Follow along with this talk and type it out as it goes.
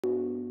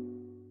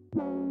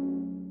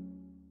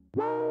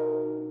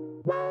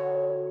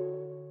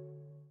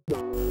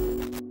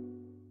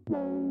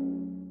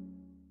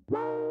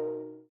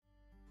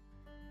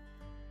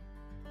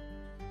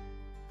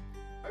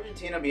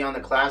Argentina Beyond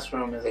the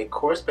Classroom is a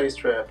course-based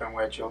trip in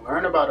which you'll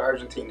learn about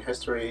Argentine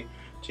history,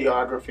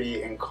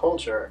 geography, and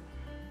culture,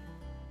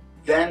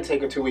 then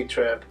take a 2-week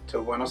trip to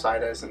Buenos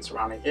Aires and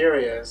surrounding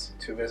areas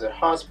to visit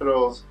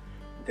hospitals,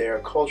 their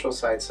cultural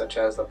sites such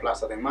as the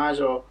Plaza de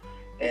Mayo,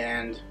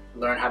 and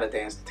learn how to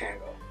dance the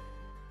tango.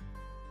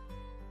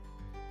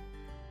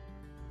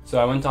 So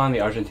I went on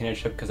the Argentina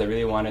trip because I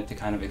really wanted to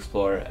kind of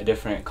explore a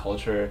different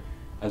culture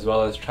as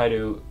well as try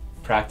to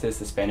practice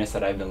the Spanish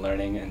that I've been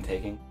learning and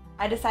taking.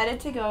 I decided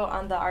to go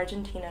on the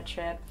Argentina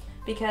trip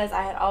because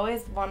I had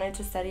always wanted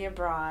to study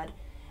abroad,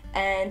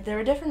 and there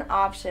were different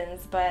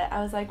options, but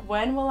I was like,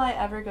 when will I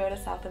ever go to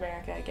South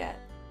America again?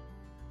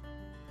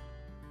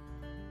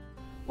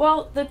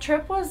 Well, the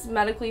trip was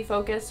medically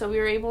focused, so we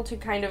were able to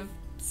kind of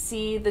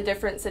see the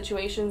different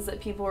situations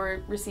that people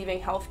were receiving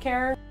health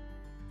care.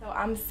 So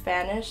I'm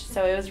Spanish,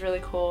 so it was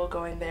really cool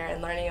going there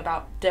and learning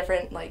about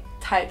different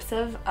types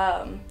of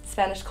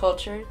Spanish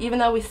culture. Even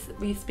though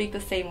we speak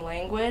the same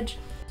language,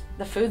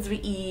 the foods we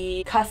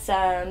eat,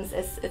 customs,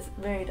 it's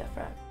very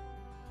different.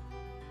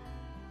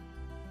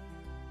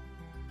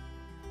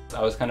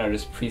 I was kind of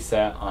just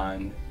preset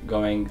on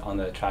going on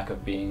the track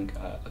of being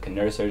a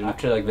nurse surgeon.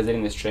 After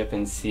visiting this trip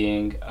and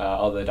seeing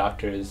all the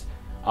doctors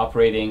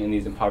operating in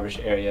these impoverished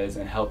areas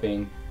and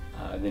helping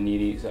the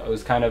needy, so it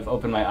was kind of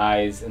opened my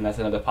eyes, and that's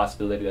another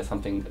possibility. That's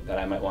something that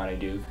I might want to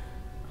do,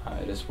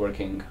 just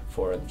working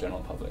for the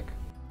general public.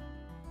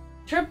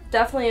 Trip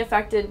definitely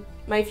affected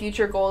my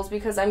future goals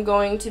because I'm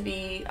going to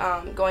be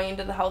going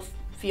into the health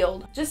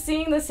field. Just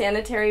seeing the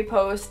sanitary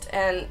post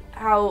and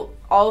how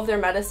all of their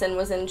medicine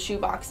was in shoe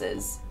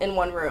boxes in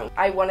one room.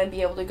 I want to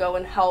be able to go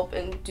and help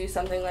and do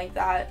something like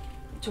that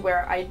to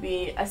where I'd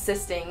be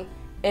assisting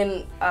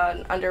in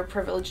an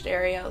underprivileged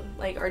area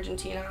like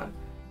Argentina.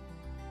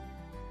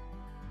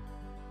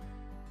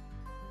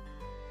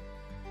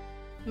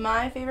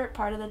 My favorite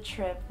part of the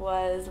trip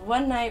was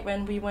one night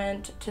when we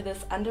went to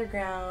this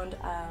underground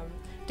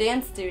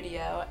dance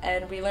studio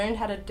and we learned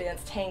how to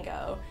dance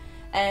tango.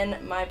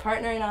 And my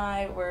partner and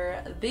I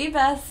were the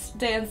best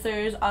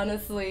dancers,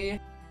 honestly.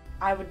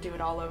 I would do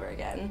it all over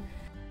again.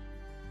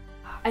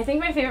 I think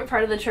my favorite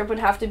part of the trip would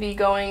have to be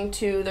going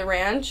to the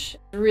ranch.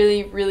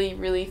 Really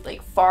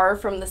far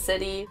from the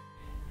city.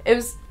 It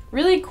was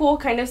really cool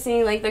kind of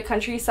seeing the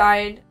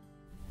countryside.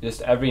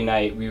 Just every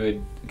night we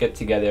would get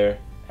together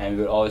and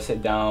we would always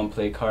sit down,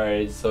 play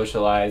cards,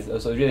 socialize. So it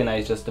was really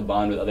nice just to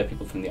bond with other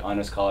people from the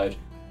honors college.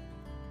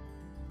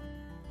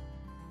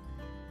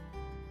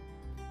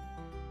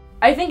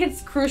 I think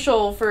it's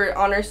crucial for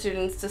honor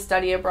students to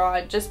study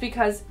abroad just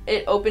because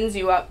it opens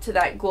you up to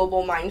that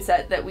global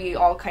mindset that we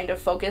all kind of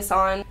focus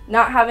on.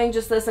 Not having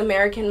just this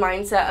American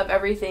mindset of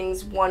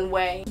everything's one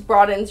way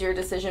broadens your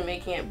decision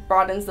making, it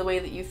broadens the way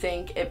that you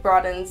think, it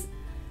broadens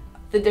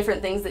the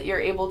different things that you're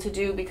able to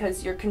do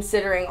because you're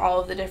considering all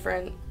of the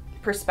different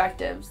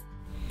perspectives.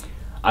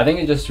 I think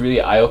it's just a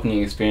really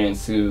eye-opening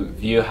experience to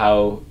view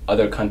how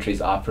other countries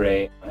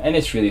operate, and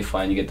it's really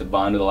fun. You get to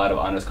bond with a lot of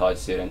honors college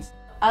students.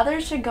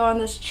 Others should go on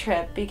this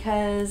trip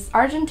because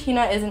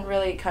Argentina isn't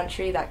really a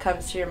country that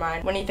comes to your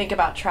mind when you think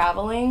about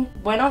traveling.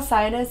 Buenos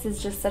Aires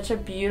is just such a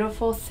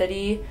beautiful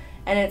city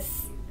and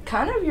it's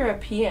kind of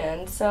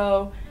European,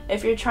 so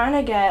if you're trying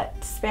to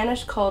get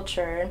Spanish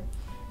culture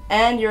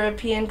and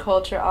European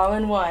culture all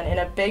in one in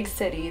a big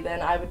city,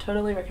 then I would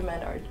totally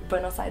recommend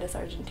Buenos Aires,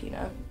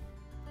 Argentina.